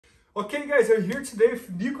Okay guys, I'm here today with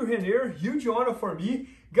Nicolas Renier, huge honor for me.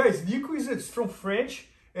 Guys, Nico is from France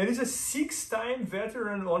and he's a 6-time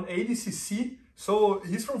veteran on ADCC. So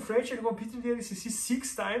he's from France and competed in the ADCC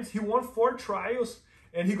 6 times. He won 4 trials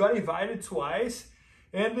and he got invited twice.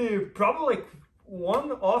 And probably like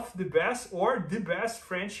one of the best or the best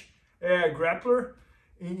French grappler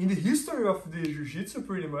in the history of the Jiu-Jitsu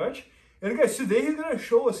pretty much. And guys, today he's gonna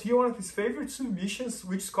show us here one of his favorite submissions,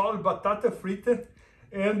 which is called Batata Frita.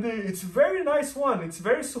 And it's a very nice one. It's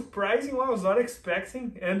very surprising what I was not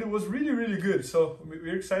expecting. And it was really, really good. So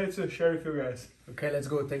we're excited to share with you guys. Okay, let's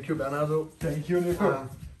go. Thank you, Bernardo. Thank you, Nico.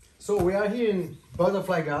 So we are here in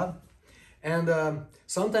butterfly guard. And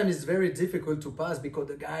sometimes it's very difficult to pass because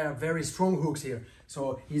the guy are very strong hooks here.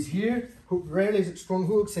 So he's here, really strong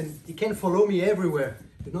hooks, and he can follow me everywhere.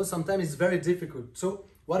 You know, sometimes it's very difficult. So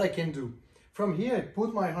what I can do, from here, I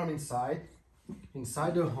put my arm inside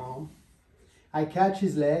the arm. I catch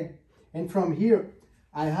his leg, and from here,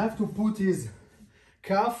 I have to put his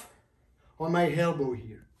calf on my elbow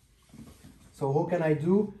here. So what can I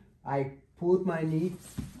do? I put my knee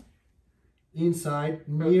inside,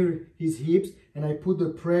 near his hips, and I put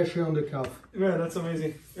the pressure on the calf. Yeah, that's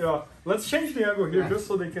amazing. Yeah, let's change the angle here just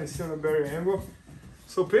so they can see on a better angle.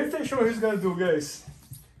 So pay attention what he's gonna do, guys.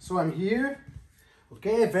 So I'm here.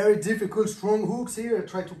 Okay, very difficult, strong hooks here. I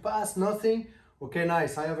try to pass, nothing. Okay,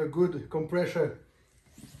 nice. I have a good compression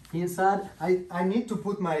inside. I need to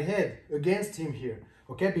put my head against him here.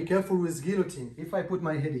 Okay, be careful with guillotine. If I put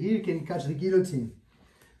my head here, you can catch the guillotine.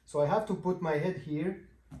 So I have to put my head here,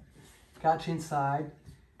 catch inside,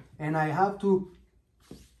 and I have to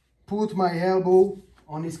put my elbow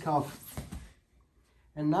on his calf.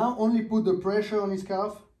 And now only put the pressure on his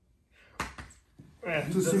calf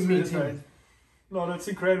to submit him. No, that's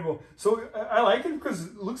incredible. So I like it because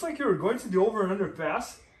it looks like you're going to the over and under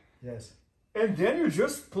pass. Yes. And then you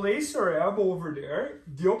just place your elbow over there.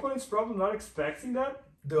 The opponent's probably not expecting that.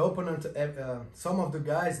 The opponent, some of the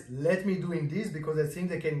guys let me doing this because they think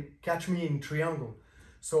they can catch me in triangle.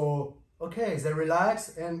 So, okay, they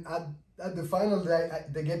relax, and at the final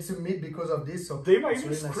they get submit because of this. So they might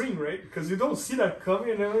even scream, right? Because you don't see that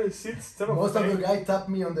coming, and then see it. Most of the guys tap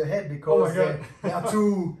me on the head because they are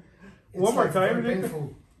too... One more time, very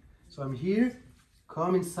painful. So I'm here,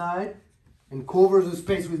 come inside, and cover the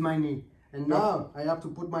space with my knee. And now I have to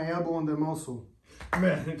put my elbow on the muscle.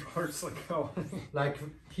 Man, it hurts like hell. Like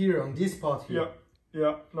here, on this part here.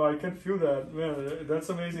 Yeah. No, I can feel that. Man, that's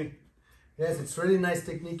amazing. Yes, it's really nice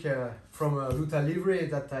technique from Luta Libre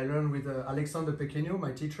that I learned with Alexander Pequeño,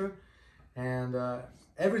 my teacher. And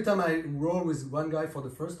every time I roll with one guy for the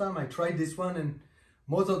first time, I try this one, and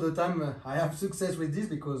most of the time I have success with this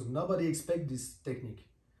because nobody expects this technique.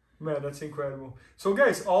 Man, that's incredible. So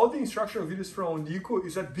guys, all the instructional videos from Nico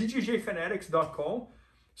is at bjjfanatics.com.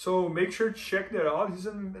 So make sure to check that out. He's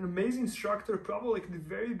an amazing instructor, probably like the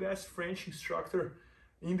very best French instructor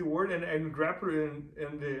in the world, and grappler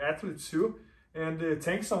and the athlete too. And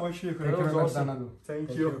thanks so much, Nico. Thank you very much, awesome.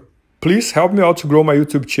 Thank you. Please help me out to grow my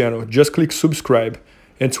YouTube channel. Just click subscribe.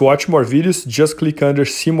 And to watch more videos, just click under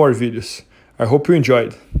see more videos. I hope you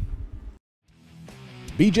enjoyed.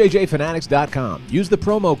 IBJJFanatics.com. Use the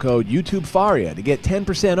promo code YouTubeFaria to get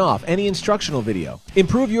 10% off any instructional video.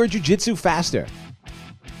 Improve your jiu-jitsu faster.